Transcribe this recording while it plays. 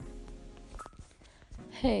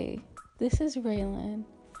Hey, this is Raylan,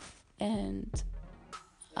 and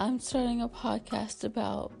I'm starting a podcast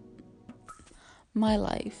about my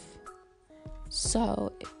life.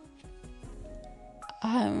 So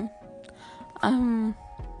I'm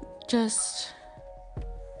just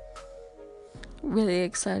really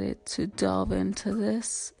excited to delve into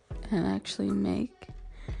this and actually make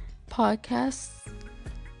podcasts,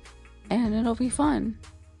 and it'll be fun.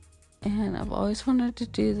 And I've always wanted to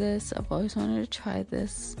do this. I've always wanted to try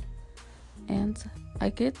this, and I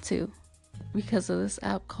get to because of this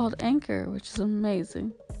app called Anchor, which is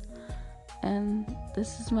amazing. And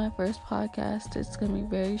this is my first podcast. It's going to be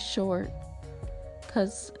very short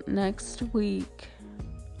because next week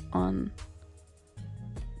on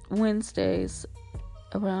Wednesdays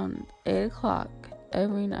around 8 o'clock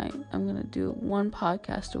every night, I'm going to do one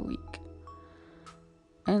podcast a week.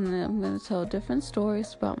 And then I'm going to tell different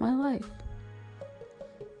stories about my life.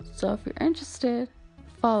 So if you're interested,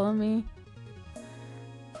 follow me.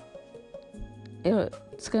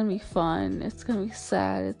 It's going to be fun. It's going to be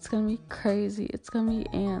sad. It's going to be crazy. It's going to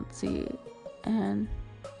be antsy. And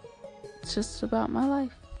it's just about my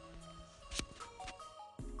life.